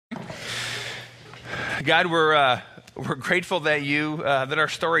God, we're grateful that that our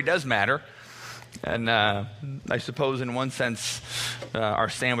story does matter. And I suppose in one sense, our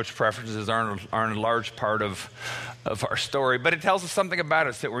sandwich preferences aren't a large part of our story, but it tells us something about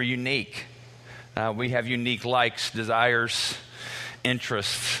us, that we're unique. We have unique likes, desires,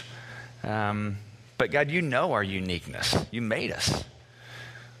 interests. But God, you know our uniqueness. You made us.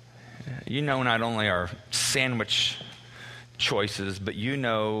 You know not only our sandwich choices, but you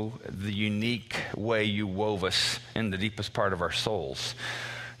know the unique way you wove us in the deepest part of our souls.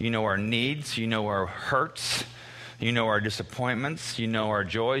 You know our needs, you know our hurts, you know our disappointments, you know our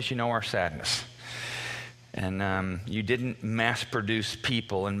joys, you know our sadness. And you didn't mass produce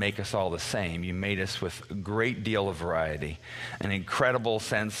people and make us all the same. You made us with a great deal of variety, an incredible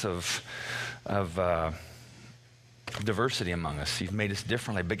sense of diversity among us. You've made us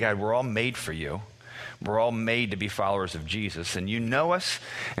differently. But God, we're all made for you. We're all made to be followers of Jesus, and you know us.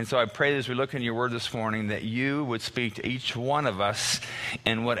 And so I pray as we look in your word this morning that you would speak to each one of us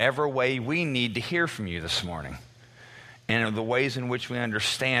in whatever way we need to hear from you this morning, and in the ways in which we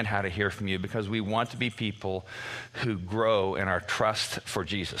understand how to hear from you, because we want to be people who grow in our trust for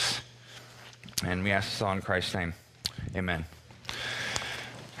Jesus. And we ask this all in Christ's name. Amen.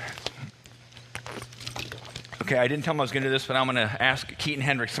 Okay, I didn't tell him I was going to do this, but I'm going to ask Keaton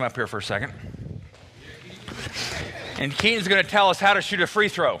Hendricks to come up here for a second. And Keaton's going to tell us how to shoot a free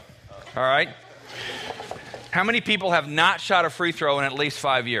throw. All right? How many people have not shot a free throw in at least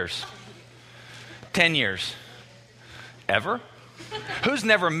 5 years? 10 years? Ever? Who's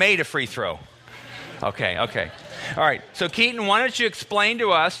never made a free throw? Okay. All right. So Keaton, why don't you explain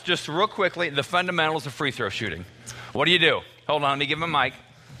to us just real quickly the fundamentals of free throw shooting? What do you do? Hold on, let me give him a mic.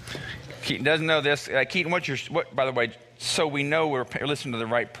 Keaton doesn't know this. Keaton, by the way, so we know we're listening to the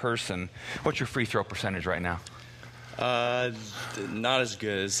right person, what's your free throw percentage right now? Not as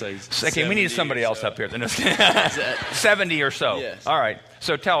good. It's like okay, we need somebody else up here. 70 or so. Yes. All right.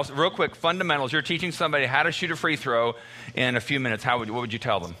 So tell us real quick, fundamentals. You're teaching somebody how to shoot a free throw in a few minutes. What would you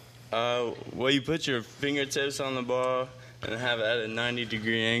tell them? Well, you put your fingertips on the ball and have it at a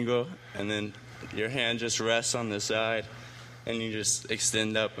 90-degree angle, and then your hand just rests on the side, and you just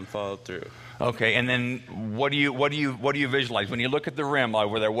extend up and follow through. Okay, and then what do you visualize when you look at the rim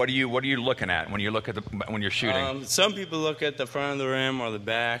over there? What are you looking at when you're shooting? Some people look at the front of the rim or the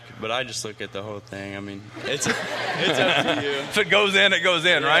back, but I just look at the whole thing. I mean, it's up to you. If it goes in, it goes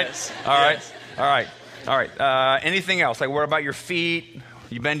in, yes. right? Yes. All right. Anything else? Like, what about your feet?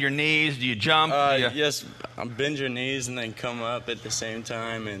 You bend your knees? Do you jump? Yes, bend your knees and then come up at the same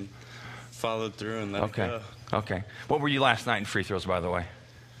time and follow through and let it go. Okay. What were you last night in free throws, by the way?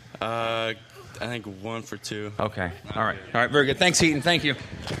 I think 1 for 2. Okay. All right. Very good. Thanks, Heaton. Thank you.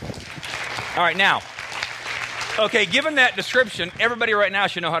 All right. Now, okay, given that description, everybody right now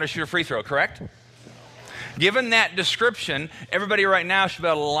should know how to shoot a free throw, correct? Given that description, everybody right now should be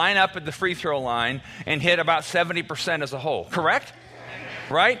able to line up at the free throw line and hit about 70% as a whole, correct?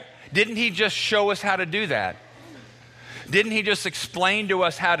 Right? Didn't he just show us how to do that? Didn't he just explain to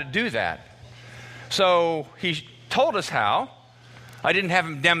us how to do that? So he told us how. I didn't have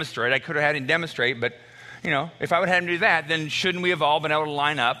him demonstrate. I could have had him demonstrate, but, if I would have had him do that, then shouldn't we have all been able to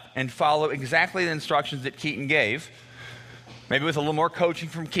line up and follow exactly the instructions that Keaton gave? Maybe with a little more coaching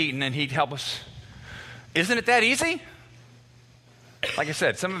from Keaton, and he'd help us. Isn't it that easy? Like I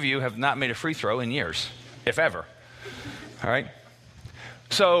said, some of you have not made a free throw in years, if ever. All right?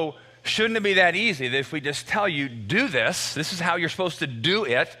 So shouldn't it be that easy that if we just tell you, do this is how you're supposed to do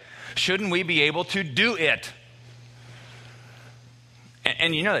it, shouldn't we be able to do it?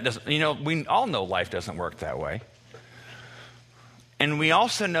 And we all know life doesn't work that way. And we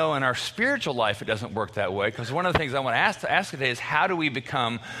also know in our spiritual life it doesn't work that way, because one of the things I want to ask today is, how do we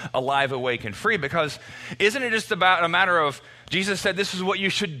become alive, awake, and free? Because isn't it just about a matter of, Jesus said this is what you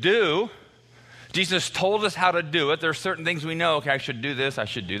should do. Jesus told us how to do it. There are certain things we know, okay, I should do this, I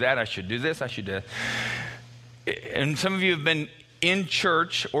should do that, I should do this, I should do that. And some of you have been in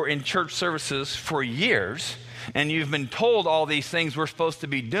church or in church services for years, and you've been told all these things we're supposed to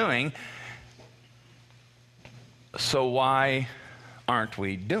be doing. So why aren't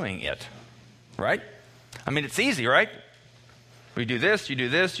we doing it? Right? I mean, it's easy, right? We do this, you do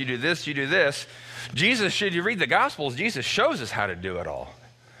this, you do this, you do this. Jesus, should you read the Gospels, Jesus shows us how to do it all.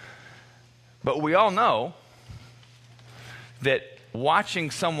 But we all know that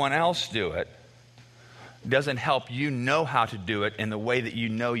watching someone else do it doesn't help you know how to do it in the way that you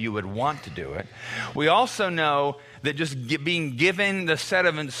know you would want to do it. We also know that just being given the set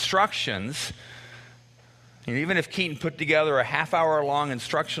of instructions, even if Keaton put together a half-hour-long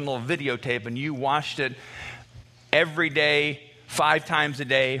instructional videotape and you watched it every day, 5 times a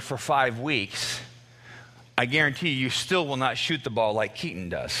day for 5 weeks, I guarantee you still will not shoot the ball like Keaton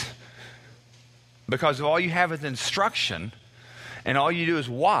does. Because if all you have is instruction and all you do is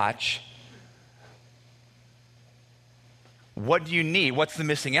watch, what do you need? What's the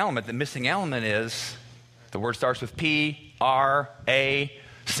missing element? The missing element is, the word starts with P, R, A,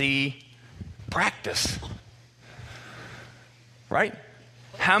 C, practice. Right?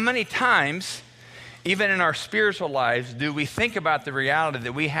 How many times, even in our spiritual lives, do we think about the reality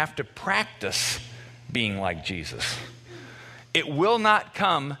that we have to practice being like Jesus? It will not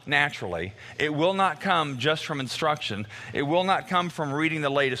come naturally. It will not come just from instruction. It will not come from reading the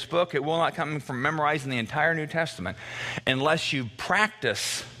latest book. It will not come from memorizing the entire New Testament unless you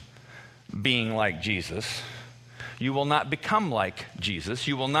practice being like Jesus. You will not become like Jesus.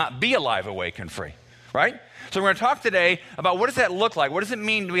 You will not be alive, awake, and free. Right? So we're going to talk today about what does that look like? What does it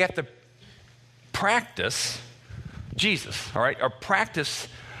mean we have to practice Jesus? All right? Or practice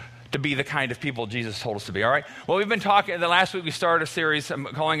to be the kind of people Jesus told us to be, all right? Well, we've been talking, the last week we started a series, I'm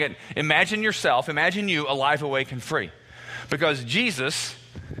calling it Imagine Yourself, Imagine You Alive, Awake, and Free. Because Jesus,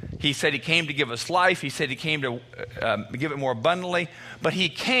 he said he came to give us life. He said he came to give it more abundantly. But he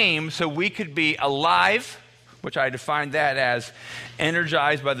came so we could be alive, which I defined that as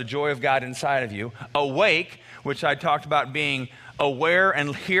energized by the joy of God inside of you. Awake, which I talked about being aware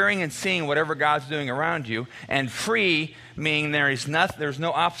and hearing and seeing whatever God's doing around you. And free, meaning there's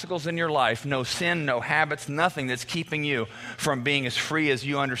no obstacles in your life, no sin, no habits, nothing that's keeping you from being as free as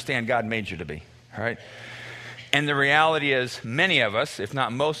you understand God made you to be. All right? And the reality is, many of us, if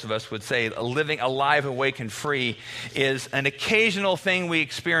not most of us, would say living alive, awake, and free is an occasional thing we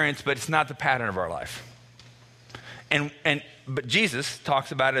experience, but it's not the pattern of our life. But Jesus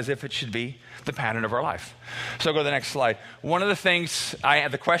talks about it as if it should be the pattern of our life. So go to the next slide. One of the things,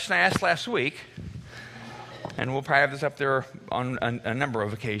 the question I asked last week, and we'll probably have this up there on a number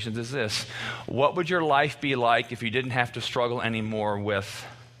of occasions, is this: what would your life be like if you didn't have to struggle anymore with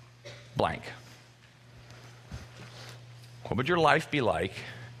blank? What would your life be like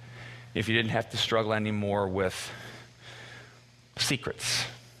if you didn't have to struggle anymore with secrets,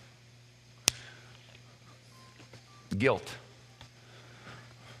 guilt,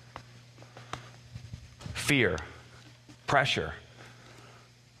 fear, pressure,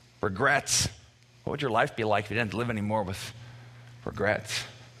 regrets? What would your life be like if you didn't live anymore with regrets?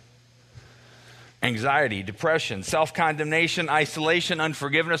 Anxiety, depression, self-condemnation, isolation,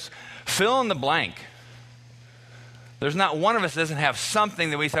 unforgiveness. Fill in the blank. There's not one of us that doesn't have something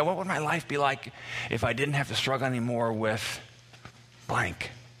that we say, what would my life be like if I didn't have to struggle anymore with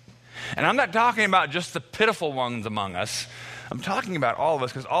blank? And I'm not talking about just the pitiful ones among us. I'm talking about all of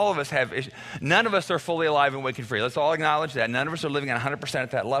us, because all of us have issues. None of us are fully alive and waking free. Let's all acknowledge that. None of us are living at 100%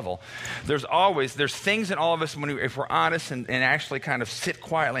 at that level. There's things in all of us, if we're honest and actually kind of sit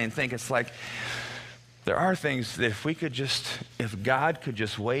quietly and think, it's like, there are things that if God could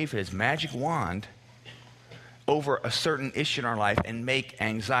just wave his magic wand over a certain issue in our life and make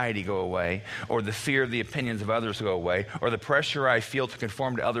anxiety go away, or the fear of the opinions of others go away, or the pressure I feel to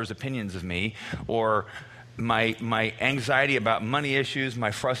conform to others' opinions of me, or my anxiety about money issues, my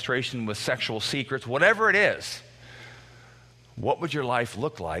frustration with sexual secrets, whatever it is, what would your life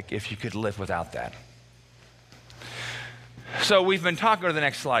look like if you could live without that? So we've been talking, to the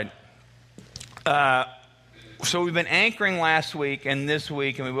next slide. So we've been anchoring last week and this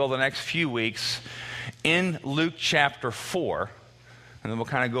week, and we will the next few weeks, in Luke chapter 4. And then we'll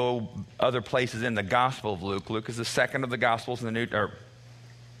kind of go other places in the Gospel of Luke. Luke is the second of the Gospels in the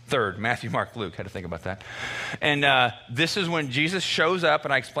third, Matthew, Mark, Luke. Had to think about that. And this is when Jesus shows up,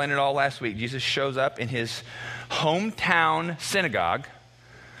 and I explained it all last week. Jesus shows up in his hometown synagogue.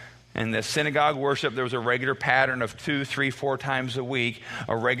 And the synagogue worship, there was a regular pattern of 2, 3, 4 times a week,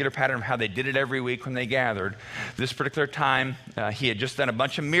 a regular pattern of how they did it every week when they gathered. This particular time, he had just done a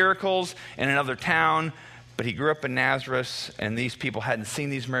bunch of miracles in another town, but he grew up in Nazareth, and these people hadn't seen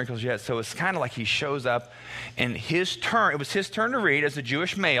these miracles yet. So it's kind of like he shows up, and it was his turn to read as a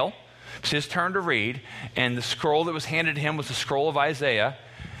Jewish male. It was his turn to read, and the scroll that was handed to him was the scroll of Isaiah,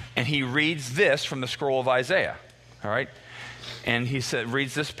 and he reads this from the scroll of Isaiah, all right? And he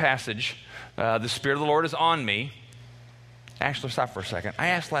reads this passage, the Spirit of the Lord is on me. Actually, stop for a second. I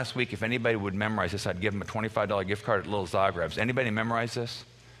asked last week if anybody would memorize this. I'd give them a $25 gift card at Little Zagreb's. Anybody memorize this?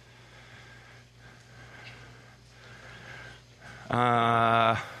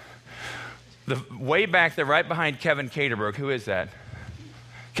 Way back there, right behind Kevin Caterberg. Who is that?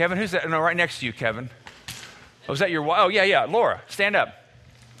 Kevin, who's that? No, right next to you, Kevin. Oh, is that your wife? Oh, yeah. Laura, stand up.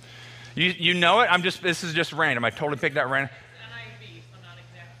 You know it? This is just random. I totally picked out random. NIV, so not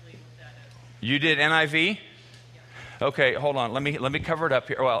exactly what that is. You did NIV? Yeah. Okay, hold on. Let me cover it up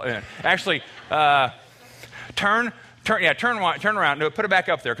here. Well, actually, Turn around. No, put it back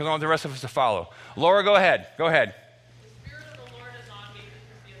up there because I want the rest of us to follow. Laura, go ahead. Go ahead. The Spirit of the Lord is on me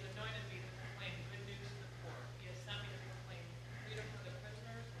because He has anointed me to proclaim good news to the poor. He has sent me to proclaim freedom for the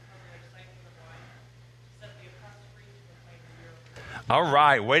prisoners, recovery of sight for the blind, to set the oppressed free, to proclaim the year of the Lord. All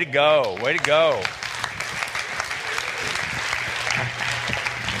right. Way to go. Way to go.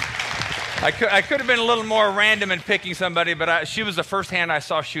 I could have been a little more random in picking somebody, but she was the first hand I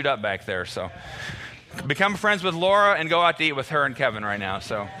saw shoot up back there. So become friends with Laura and go out to eat with her and Kevin right now.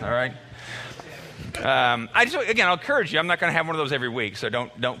 So, all right. I'll encourage you. I'm not going to have one of those every week, so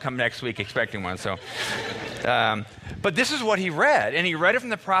don't come next week expecting one. So, but this is what he read, and he read it from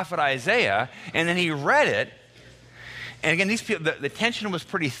the prophet Isaiah, and then he read it. And again, these people, the tension was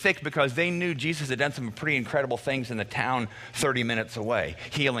pretty thick because they knew Jesus had done some pretty incredible things in the town 30 minutes away,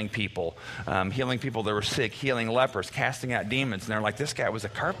 healing people that were sick, healing lepers, casting out demons. And they're like, this guy was a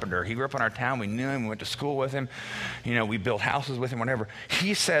carpenter. He grew up in our town. We knew him. We went to school with him. We built houses with him, whatever.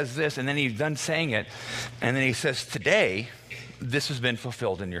 He says this, and then he's done saying it. And then he says, today, this has been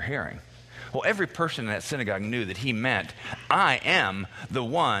fulfilled in your hearing. Well, every person in that synagogue knew that he meant, I am the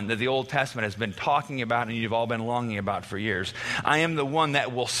one that the Old Testament has been talking about and you've all been longing about for years. I am the one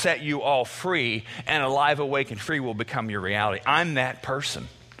that will set you all free, and alive, awake, and free will become your reality. I'm that person.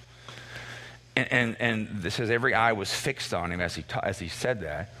 And this says every eye was fixed on him as he said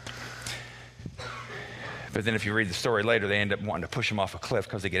that. But then if you read the story later, they end up wanting to push him off a cliff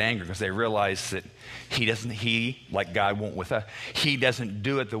because they get angry because they realize that like God won't with us, he doesn't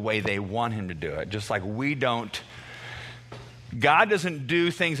do it the way they want him to do it. Just like we don't. God doesn't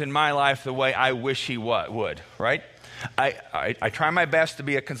do things in my life the way I wish he would, right? I try my best to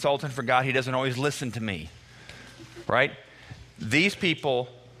be a consultant for God. He doesn't always listen to me, right? These people,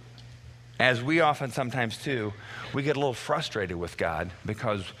 as we often sometimes do, we get a little frustrated with God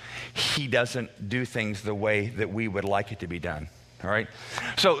because he doesn't do things the way that we would like it to be done. All right?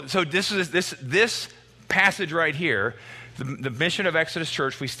 So this passage right here, the mission of Exodus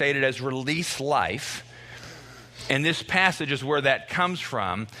Church, we stated as release life. And this passage is where that comes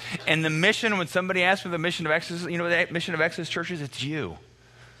from. And the mission, when somebody asks me the mission of Exodus, you know what the mission of Exodus Church is? It's you.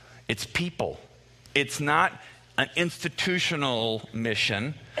 It's people. It's not an institutional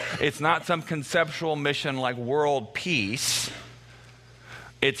mission. It's not some conceptual mission like world peace.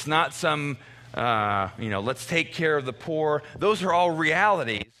 It's not some, let's take care of the poor. Those are all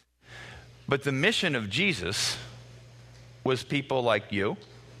realities. But the mission of Jesus was people like you,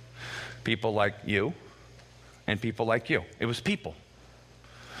 and people like you. It was people.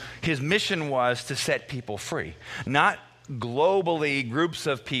 His mission was to set people free, not globally groups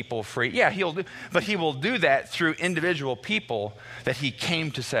of people free. Yeah, he will do that through individual people that he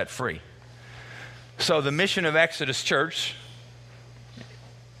came to set free. So the mission of Exodus Church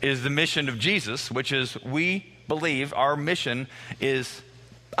is the mission of Jesus, which is we believe our mission is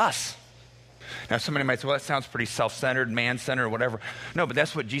us. Now somebody might say, well, that sounds pretty self-centered, man-centered, or whatever. No, but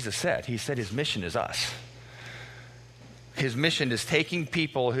that's what Jesus said. He said his mission is us. His mission is taking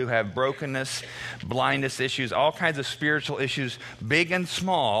people who have brokenness, blindness issues, all kinds of spiritual issues, big and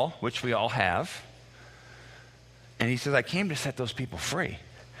small, which we all have. And he says, I came to set those people free.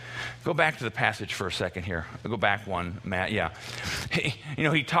 Go back to the passage for a second here. Go back one, Matt. Yeah.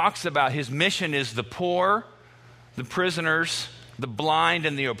 He talks about his mission is the poor, the prisoners, the blind,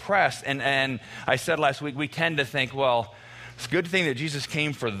 and the oppressed. And I said last week, we tend to think, well, it's a good thing that Jesus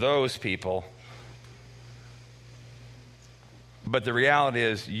came for those people. But the reality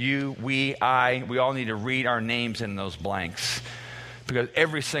is we all need to read our names in those blanks because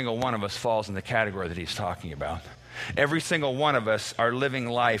every single one of us falls in the category that he's talking about. Every single one of us are living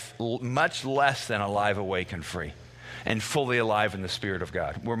life much less than alive, awake, and free and fully alive in the Spirit of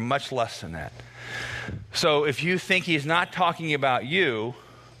God. We're much less than that. So if you think he's not talking about you,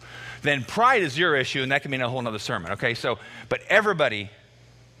 then pride is your issue, and that can mean a whole other sermon, okay? But everybody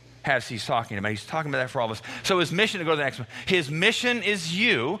he's talking about. He's talking about that for all of us. So his mission, to go to the next one, his mission is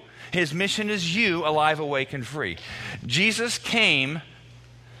you. His mission is you, alive, awake, and free. Jesus came,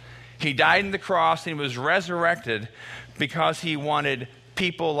 he died on the cross, and he was resurrected because he wanted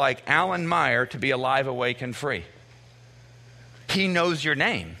people like Alan Meyer to be alive, awake, and free. He knows your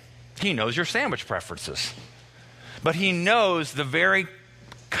name. He knows your sandwich preferences. But he knows the very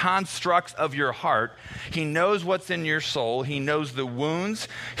constructs of your heart. He knows what's in your soul. He knows the wounds.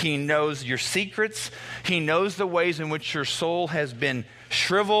 He knows your secrets. He knows the ways in which your soul has been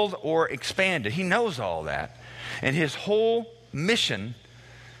shriveled or expanded. He knows all that. And his whole mission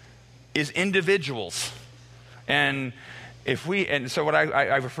is individuals. And And so what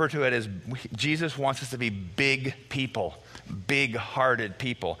I refer to it as, Jesus wants us to be big people, big-hearted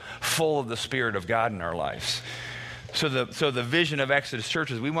people, full of the Spirit of God in our lives. So the vision of Exodus Church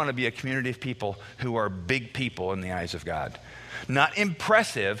is we want to be a community of people who are big people in the eyes of God. Not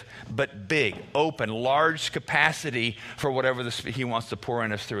impressive, but big, open, large capacity for whatever he wants to pour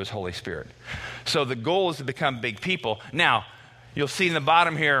in us through his Holy Spirit. So the goal is to become big people. Now, you'll see in the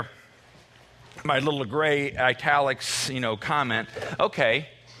bottom here, my little gray italics, comment. Okay,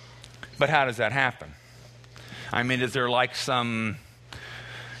 but how does that happen? I mean, is there like some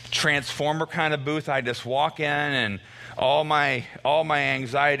transformer kind of booth I just walk in and all my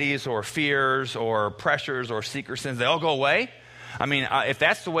anxieties or fears or pressures or secret sins, they all go away? I mean, if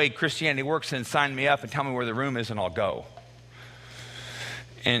that's the way Christianity works, then sign me up and tell me where the room is and I'll go.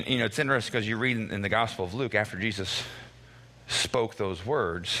 And, it's interesting because you read in the Gospel of Luke, after Jesus spoke those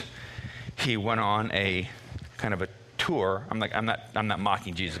words, he went on a kind of a tour. I'm not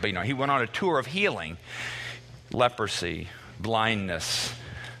mocking Jesus, but he went on a tour of healing. Leprosy, blindness,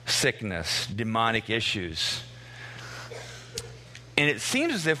 sickness, demonic issues. And it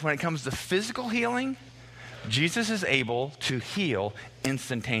seems as if when it comes to physical healing, Jesus is able to heal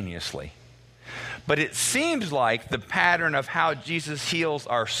instantaneously. But it seems like the pattern of how Jesus heals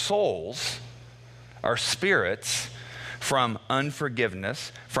our souls, our spirits, from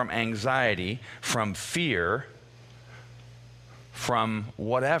unforgiveness, from anxiety, from fear, from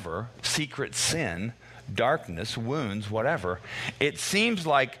whatever, secret sin, darkness, wounds, whatever. It seems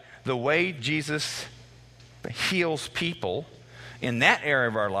like the way Jesus heals people in that area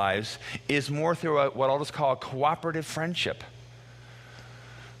of our lives is more through what I'll just call a cooperative friendship.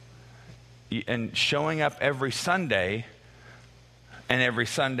 And showing up every Sunday, and every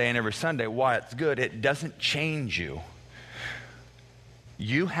Sunday, while it's good, it doesn't change you.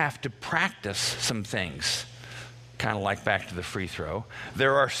 You have to practice some things, kind of like back to the free throw.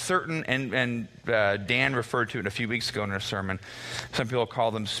 There are certain, and Dan referred to it a few weeks ago in a sermon, some people call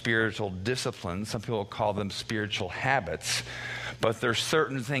them spiritual disciplines, some people call them spiritual habits, but there's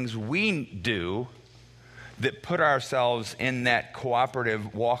certain things we do that put ourselves in that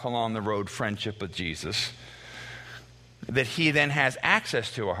cooperative walk along the road friendship with Jesus, that he then has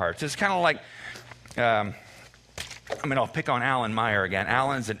access to our hearts. It's kind of like, I'll pick on Alan Meyer again.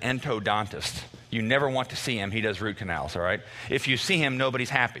 Alan's an endodontist. You never want to see him. He does root canals, all right? If you see him,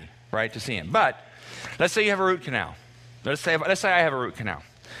 nobody's happy, right, to see him. But let's say you have a root canal. Let's say I have a root canal.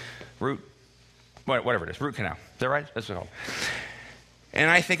 Whatever it is, root canal. Is that right? That's what it's called. And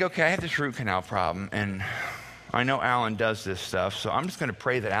I think, okay, I have this root canal problem, and I know Alan does this stuff, so I'm just going to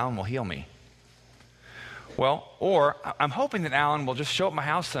pray that Alan will heal me. Well, or I'm hoping that Alan will just show up at my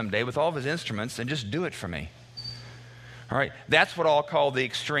house someday with all of his instruments and just do it for me. All right, that's what I'll call the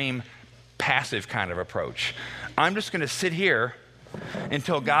extreme passive kind of approach. I'm just going to sit here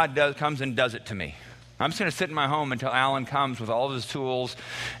until God comes and does it to me. I'm just going to sit in my home until Alan comes with all of his tools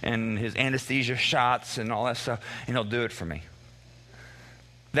and his anesthesia shots and all that stuff, and he'll do it for me.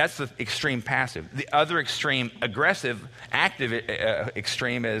 That's the extreme passive. The other extreme, aggressive, active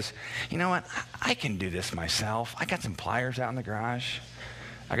extreme is, you know what? I can do this myself. I got some pliers out in the garage.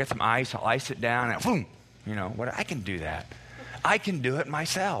 I got some ice. I'll ice it down and boom. I can do that. I can do it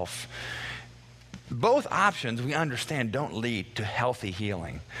myself. Both options, we understand, don't lead to healthy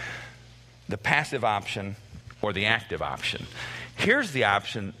healing. The passive option or the active option. Here's the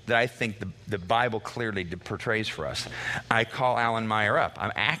option that I think the Bible clearly portrays for us. I call Alan Meyer up.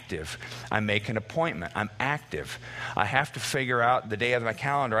 I'm active. I make an appointment. I'm active. I have to figure out the day of my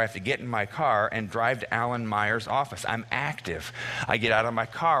calendar. I have to get in my car and drive to Alan Meyer's office. I'm active. I get out of my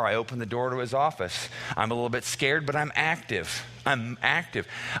car. I open the door to his office. I'm a little bit scared, but I'm active. I'm active.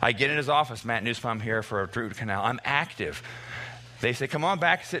 I get in his office. Matt Newsbaum here for a root canal. I'm active. They say, come on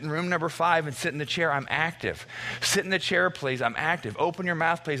back, sit in room number 5 and sit in the chair. I'm active. Sit in the chair, please. I'm active. Open your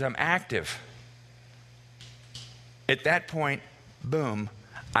mouth, please. I'm active. At that point, boom,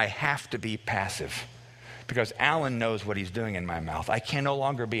 I have to be passive because Alan knows what he's doing in my mouth. I can no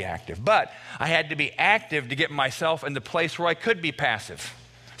longer be active. But I had to be active to get myself in the place where I could be passive.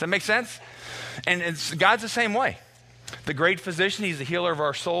 Does that make sense? And God's the same way. The great physician, he's the healer of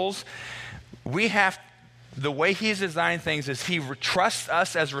our souls. The way he's designed things is he trusts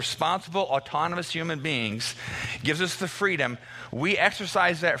us as responsible, autonomous human beings, gives us the freedom. We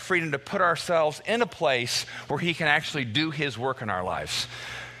exercise that freedom to put ourselves in a place where he can actually do his work in our lives.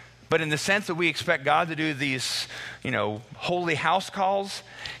 But in the sense that we expect God to do these, holy house calls,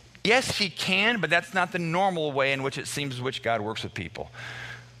 yes, he can, but that's not the normal way in which it seems which God works with people.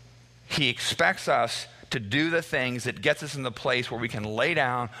 He expects us to do the things that gets us in the place where we can lay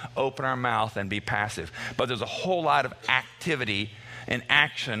down, open our mouth, and be passive. But there's a whole lot of activity and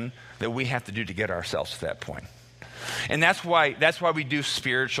action that we have to do to get ourselves to that point. And that's why we do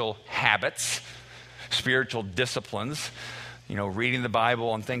spiritual habits, spiritual disciplines, reading the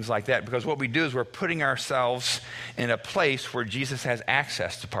Bible and things like that, because what we do is we're putting ourselves in a place where Jesus has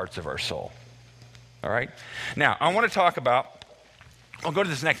access to parts of our soul. All right? Now, I want to talk about, I'll go to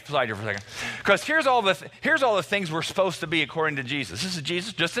this next slide here for a second, because here's all the things we're supposed to be according to Jesus. This is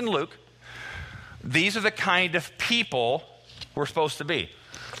Jesus just in Luke. These are the kind of people we're supposed to be.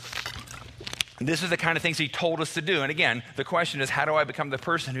 This is the kind of things he told us to do. And again, the question is, how do I become the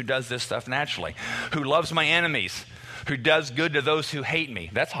person who does this stuff naturally? Who loves my enemies? Who does good to those who hate me?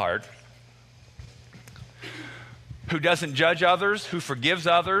 That's hard. Who doesn't judge others? Who forgives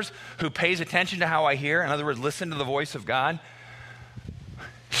others? Who pays attention to how I hear? In other words, listen to the voice of God.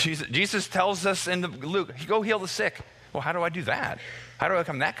 Jesus tells us in Luke, go heal the sick. Well, how do I do that? How do I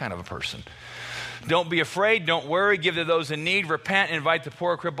become that kind of a person? Don't be afraid. Don't worry. Give to those in need. Repent. Invite the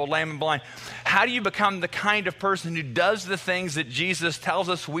poor, crippled, lame, and blind. How do you become the kind of person who does the things that Jesus tells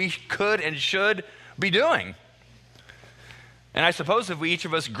us we could and should be doing? And I suppose if each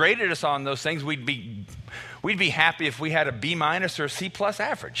of us graded us on those things, we'd be happy if we had a B- or a C+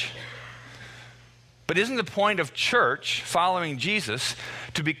 average. But isn't the point of church, following Jesus,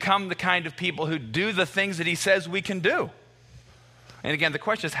 to become the kind of people who do the things that he says we can do? And again, the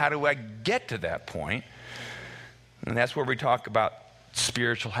question is, how do I get to that point? And that's where we talk about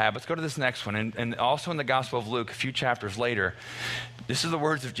spiritual habits. Go to this next one. And also in the Gospel of Luke, a few chapters later, this is the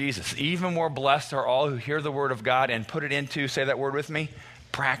words of Jesus. Even more blessed are all who hear the word of God and put it into, say that word with me,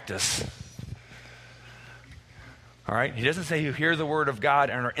 practice. All right? He doesn't say you hear the word of God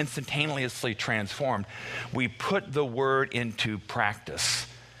and are instantaneously transformed. We put the word into practice.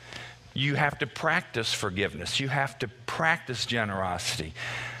 You have to practice forgiveness. You have to practice generosity.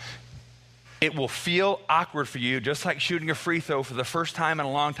 It will feel awkward for you, just like shooting a free throw for the first time in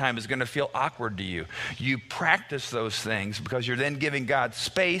a long time is going to feel awkward to you. You practice those things because you're then giving God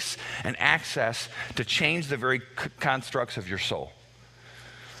space and access to change the very constructs of your soul.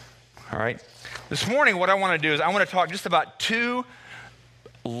 All right? This morning, what I want to do is I want to talk just about two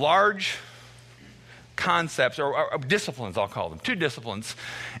large concepts, or disciplines, I'll call them. Two disciplines.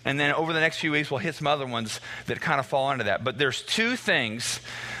 And then over the next few weeks, we'll hit some other ones that kind of fall into that. But there's two things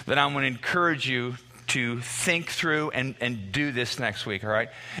that I'm going to encourage you to think through and do this next week, all right?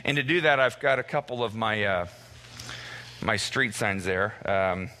 And to do that, I've got a couple of my street signs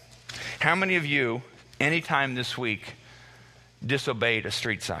there. How many of you, anytime this week, disobeyed a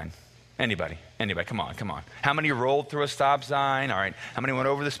street sign? Anybody? Come on. How many rolled through a stop sign? All right. How many went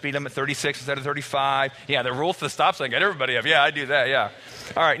over the speed limit 36 instead of 35? Yeah, the rule for the stop sign got everybody up. Yeah, I do that, yeah.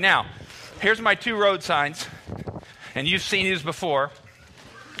 All right, now, here's my two road signs. And you've seen these before.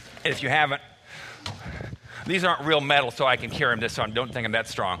 If you haven't, these aren't real metal, so I can carry them this on. Don't think I'm that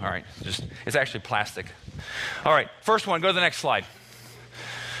strong. All right, it's actually plastic. All right, first one, go to the next slide.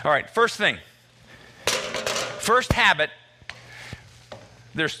 All right, first thing. First habit.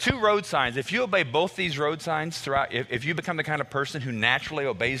 There's two road signs. If you obey both these road signs throughout, if you become the kind of person who naturally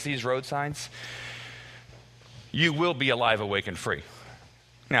obeys these road signs, you will be alive, awake, and free.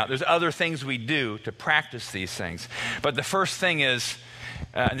 Now, there's other things we do to practice these things. But the first thing is,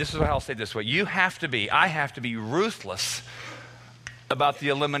 and this is what I'll say this way, I have to be ruthless about the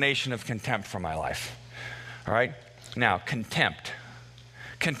elimination of contempt from my life. All right? Now, contempt.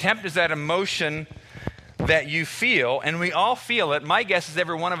 Contempt is that emotion that you feel, and we all feel it. My guess is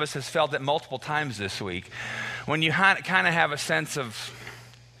every one of us has felt it multiple times this week. When you kind of have a sense of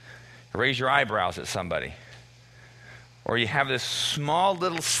raise your eyebrows at somebody, or you have this small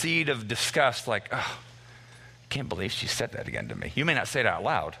little seed of disgust like, oh, I can't believe she said that again to me. You may not say it out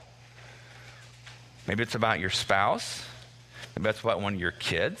loud. Maybe it's about your spouse. Maybe it's about one of your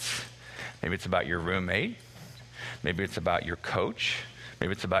kids. Maybe it's about your roommate. Maybe it's about your coach.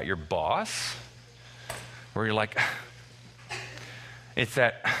 Maybe it's about your boss. Where you're like, it's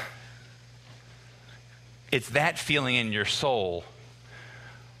that feeling in your soul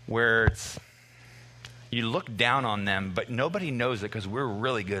where you look down on them, but nobody knows it because we're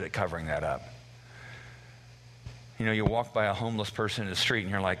really good at covering that up. You walk by a homeless person in the street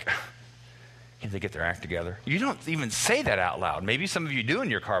and you're like, can't they get their act together? You don't even say that out loud. Maybe some of you do in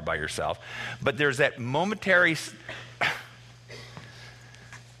your car by yourself, but there's that momentary...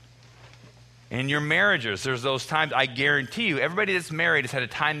 In your marriages, there's those times, I guarantee you, everybody that's married has had a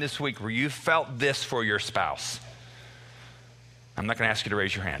time this week where you felt this for your spouse. I'm not going to ask you to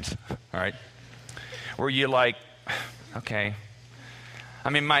raise your hands, all right? Where you're like, okay. I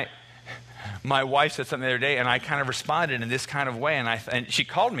mean, my wife said something the other day, and I kind of responded in this kind of way, and she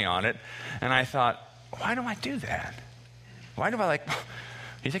called me on it, and I thought, why do I do that? Why do I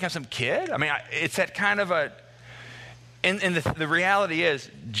you think I'm some kid? I mean, it's that kind of a, and the reality is,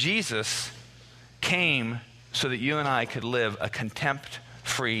 Jesus came so that you and I could live a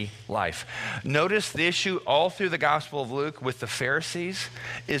contempt-free life. Notice the issue all through the Gospel of Luke with the Pharisees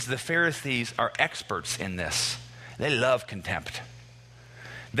is the Pharisees are experts in this. They love contempt.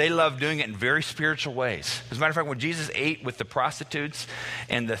 They love doing it in very spiritual ways. As a matter of fact, when Jesus ate with the prostitutes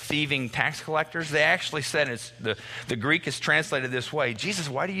and the thieving tax collectors, they actually said, the Greek is translated this way, Jesus,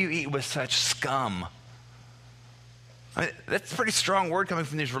 why do you eat with such scum? I mean, that's a pretty strong word coming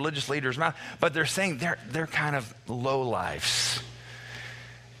from these religious leaders' mouth, but they're saying they're kind of lowlifes.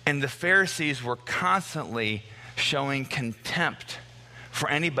 And the Pharisees were constantly showing contempt for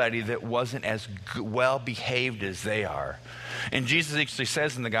anybody that wasn't as well behaved as they are. And Jesus actually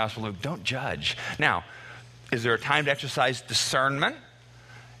says in the Gospel of Luke, don't judge. Now, is there a time to exercise discernment?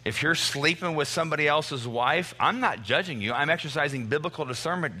 If you're sleeping with somebody else's wife, I'm not judging you. I'm exercising biblical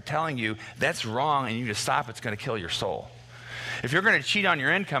discernment, telling you that's wrong and you need to stop. It's going to kill your soul. If you're going to cheat on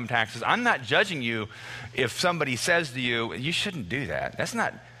your income taxes, I'm not judging you if somebody says to you, you shouldn't do that.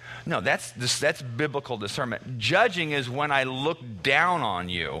 That's biblical discernment. Judging is when I look down on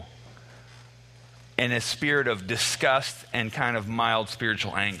you in a spirit of disgust and kind of mild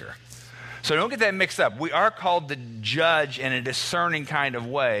spiritual anger. So don't get that mixed up. We are called to judge in a discerning kind of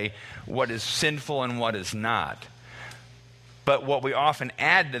way what is sinful and what is not. But what we often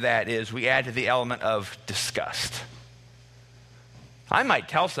add to that is we add to the element of disgust. I might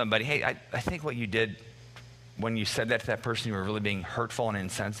tell somebody, hey, I think what you did when you said that to that person, you were really being hurtful and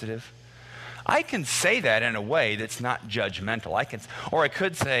insensitive. I can say that in a way that's not judgmental. Or I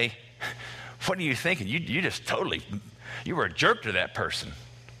could say, what are you thinking? You just totally, you were a jerk to that person.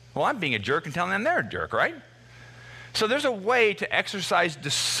 Well, I'm being a jerk and telling them they're a jerk, right? So there's a way to exercise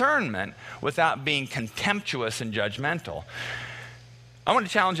discernment without being contemptuous and judgmental. I want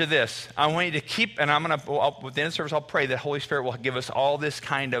to challenge you this. I want you to keep, and with the end of the service, I'll pray that Holy Spirit will give us all this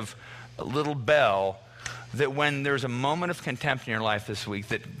kind of little bell that when there's a moment of contempt in your life this week,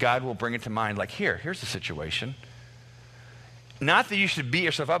 that God will bring it to mind, like, here's the situation. Not that you should beat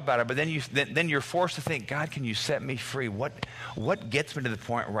yourself up about it, but then you're forced to think, God, can you set me free? What gets me to the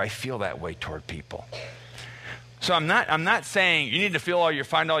point where I feel that way toward people? So I'm not saying you need to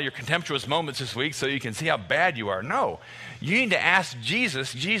find all your contemptuous moments this week so you can see how bad you are. No, you need to ask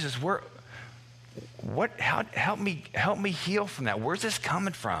Jesus, help me heal from that. Where's this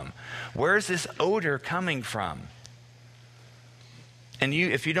coming from? Where's this odor coming from? And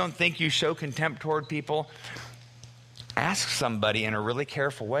if you don't think you show contempt toward people, ask somebody in a really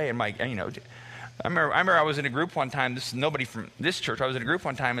careful way. And I remember I was in a group one time. This is nobody from this church. I was in a group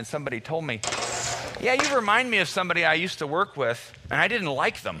one time, and somebody told me, "Yeah, you remind me of somebody I used to work with, and I didn't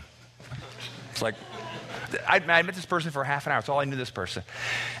like them." It's like I met this person for half an hour. That's all I knew this person.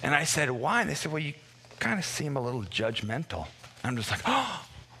 And I said, "Why?" And they said, "Well, you kind of seem a little judgmental." I'm just like, "Oh,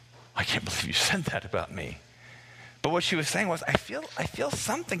 I can't believe you said that about me." But what she was saying was, I feel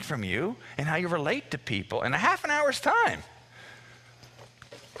something from you and how you relate to people in a half an hour's time.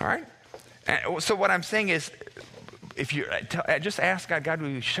 All right? And so what I'm saying is, if you just ask God, will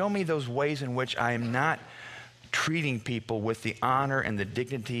you show me those ways in which I am not treating people with the honor and the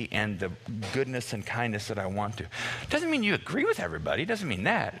dignity and the goodness and kindness that I want to. Doesn't mean you agree with everybody. Doesn't mean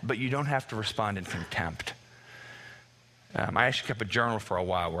that. But you don't have to respond in contempt. I actually kept a journal for a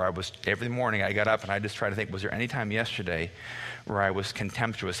while where every morning I got up and I just tried to think, was there any time yesterday where I was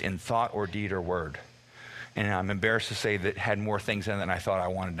contemptuous in thought or deed or word? And I'm embarrassed to say that had more things in it than I thought I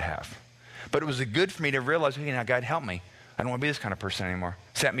wanted to have. But it was good for me to realize, okay, now God help me. I don't want to be this kind of person anymore.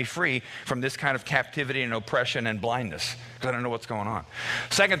 Set me free from this kind of captivity and oppression and blindness because I don't know what's going on.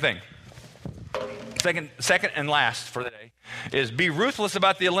 Second and last for the day is be ruthless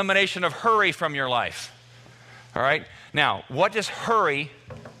about the elimination of hurry from your life. All right? Now, what does hurry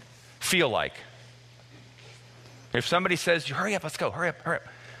feel like? If somebody says, hurry up, let's go, hurry up.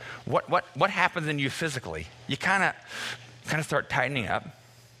 What happens in you physically? You kind of start tightening up.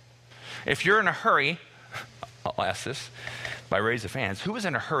 If you're in a hurry, I'll ask this by raise of hands, who was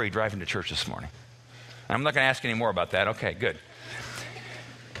in a hurry driving to church this morning? I'm not going to ask any more about that. Okay, good.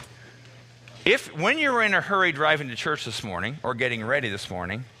 When you were in a hurry driving to church this morning or getting ready this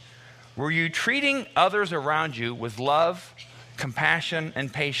morning, were you treating others around you with love, compassion,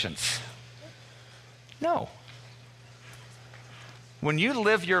 and patience? No. When you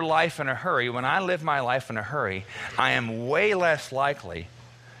live your life in a hurry, when I live my life in a hurry, I am way less likely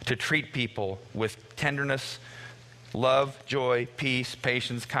to treat people with tenderness, Love, joy, peace,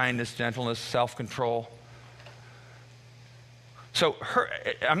 patience, kindness, gentleness, self-control. So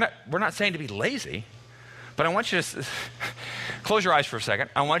we're not saying to be lazy, but I want you to close your eyes for a second.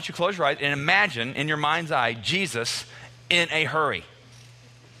 I want you to close your eyes and imagine in your mind's eye Jesus in a hurry.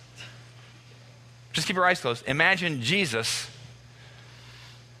 Just keep your eyes closed. Imagine Jesus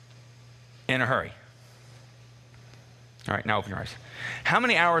in a hurry. All right, now open your eyes. How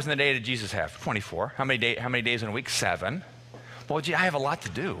many hours in the day did Jesus have? 24. How many days in a week? 7. Well, gee, I have a lot to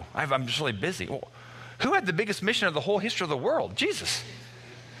do. I'm just really busy. Well, who had the biggest mission of the whole history of the world? Jesus.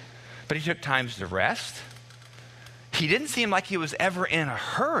 But he took times to rest. He didn't seem like he was ever in a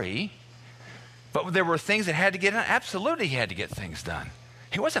hurry, but there were things that had to get done. Absolutely, he had to get things done.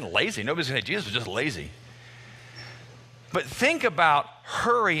 He wasn't lazy. Nobody's going to say Jesus was just lazy. But think about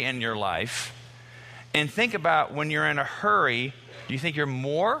hurry in your life, and think about when you're in a hurry, do you think you're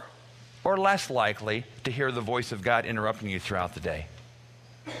more or less likely to hear the voice of God interrupting you throughout the day?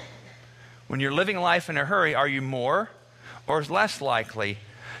 When you're living life in a hurry, are you more or less likely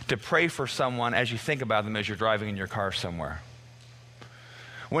to pray for someone as you think about them as you're driving in your car somewhere?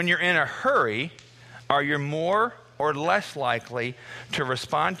 When you're in a hurry, are you more or less likely to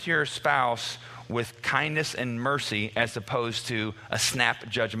respond to your spouse with kindness and mercy as opposed to a snap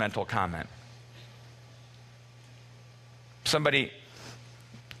judgmental comment? Somebody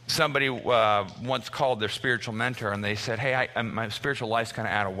once called their spiritual mentor and they said, hey, my spiritual life's kind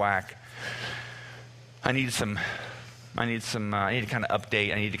of out of whack. I need to kind of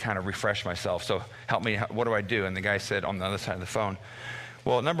update. I need to kind of refresh myself. So help me. What do I do? And the guy said on the other side of the phone,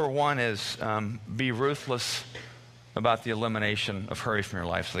 well, number one is be ruthless about the elimination of hurry from your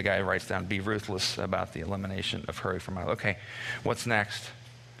life. So the guy writes down, be ruthless about the elimination of hurry from my life. Okay, what's next?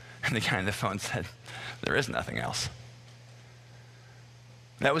 And the guy on the phone said, there is nothing else.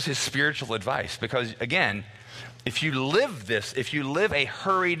 That was his spiritual advice. Because again, if you live a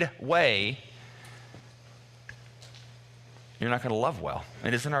hurried way, you're not going to love well.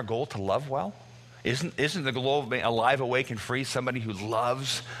 And isn't our goal to love well? Isn't the goal of being alive, awake, and free somebody who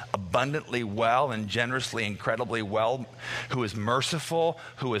loves abundantly well and generously, incredibly well, who is merciful,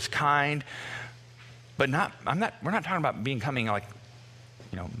 who is kind? But we're not talking about becoming like,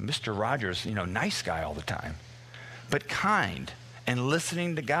 Mr. Rogers, nice guy all the time. But kind and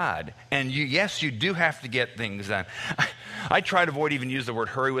listening to God. And yes, you do have to get things done. I try to avoid even use the word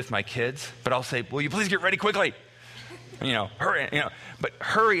hurry with my kids, but I'll say, will you please get ready quickly? Hurry, but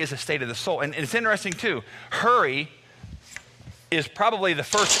hurry is a state of the soul. And it's interesting too. Hurry is probably the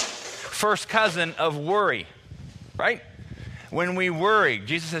first cousin of worry, right? When we worry,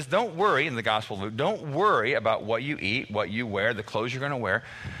 Jesus says, don't worry in the Gospel of Luke, don't worry about what you eat, what you wear, the clothes you're going to wear.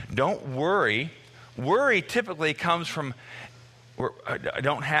 Don't worry. Worry typically comes from,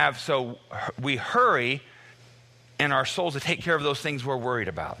 so we hurry in our souls to take care of those things we're worried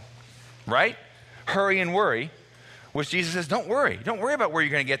about, right? Hurry and worry. Which Jesus says, don't worry. Don't worry about where you're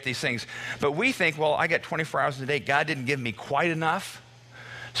going to get these things. But we think, well, I got 24 hours a day. God didn't give me quite enough.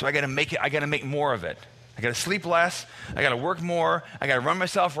 So I got to make more of it. I got to sleep less. I got to work more. I got to run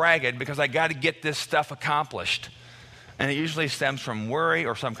myself ragged because I got to get this stuff accomplished. And it usually stems from worry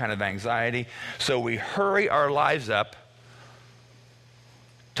or some kind of anxiety. So we hurry our lives up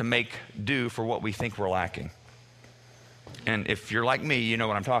to make do for what we think we're lacking. And if you're like me, you know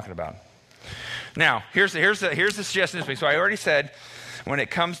what I'm talking about. Now, here's the suggestion this week. So I already said, when it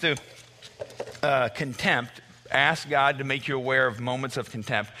comes to contempt, ask God to make you aware of moments of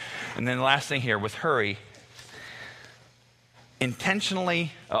contempt. And then the last thing here, with hurry,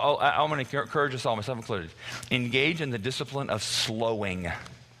 intentionally, I'm going to encourage us all, myself included, engage in the discipline of slowing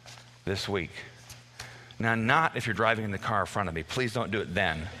this week. Now, not if you're driving in the car in front of me. Please don't do it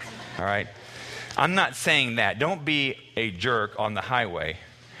then, all right? I'm not saying that. Don't be a jerk on the highway.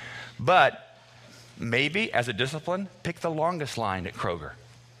 But maybe, as a discipline, pick the longest line at Kroger.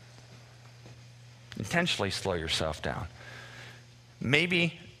 Intentionally slow yourself down.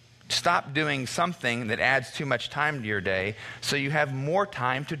 Maybe stop doing something that adds too much time to your day so you have more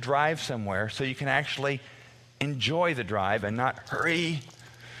time to drive somewhere so you can actually enjoy the drive and not hurry.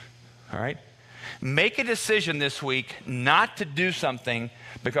 All right? Make a decision this week not to do something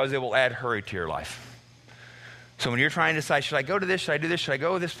because it will add hurry to your life. So when you're trying to decide, should I go to this? Should I do this? Should I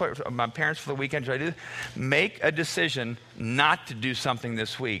go with this for my parents for the weekend? Should I do this? Make a decision not to do something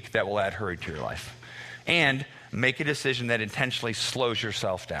this week that will add hurry to your life. And make a decision that intentionally slows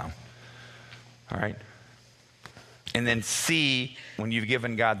yourself down. All right? And then see, when you've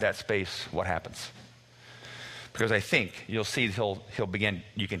given God that space, what happens. Because I think you'll see he'll begin,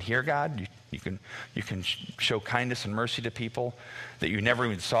 you can hear God, you can show kindness and mercy to people that you never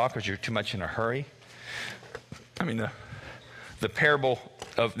even saw because you're too much in a hurry. I mean, the parable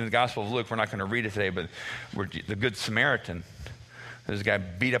of the Gospel of Luke, we're not going to read it today, but the Good Samaritan. There's a guy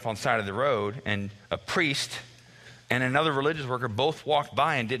beat up on the side of the road, and a priest and another religious worker both walked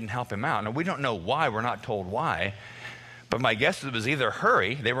by and didn't help him out. Now, we don't know why. We're not told why. But my guess is it was either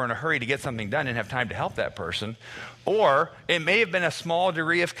hurry. They were in a hurry to get something done, didn't have time to help that person. Or it may have been a small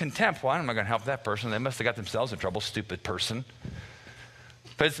degree of contempt. Why am I going to help that person? They must have got themselves in trouble, stupid person.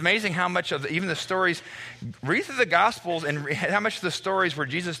 But it's amazing how much of even the stories, read through the Gospels and how much of the stories where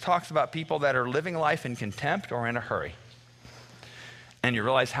Jesus talks about people that are living life in contempt or in a hurry. And you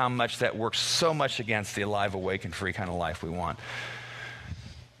realize how much that works so much against the alive, awake, and free kind of life we want.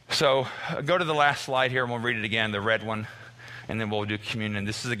 So go to the last slide here, and we'll read it again, the red one, and then we'll do communion.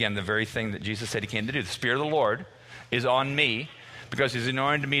 This is, again, the very thing that Jesus said he came to do. The Spirit of the Lord is on me because he's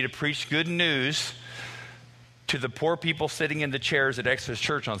anointed me to preach good news to the poor people sitting in the chairs at Exodus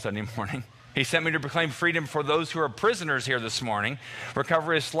Church on Sunday morning. He sent me to proclaim freedom for those who are prisoners here this morning,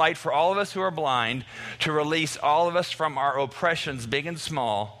 recover his light for all of us who are blind, to release all of us from our oppressions, big and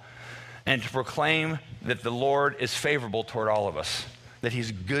small, and to proclaim that the Lord is favorable toward all of us, that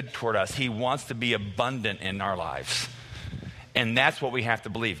he's good toward us. He wants to be abundant in our lives. And that's what we have to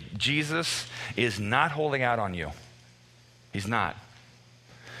believe. Jesus is not holding out on you. He's not.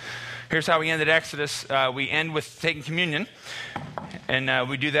 Here's how we ended Exodus. We end with taking communion. And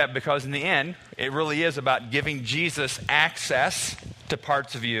we do that because in the end, it really is about giving Jesus access to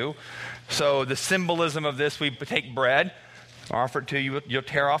parts of you. So the symbolism of this, we take bread, offer it to you. You'll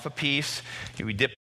tear off a piece. We dip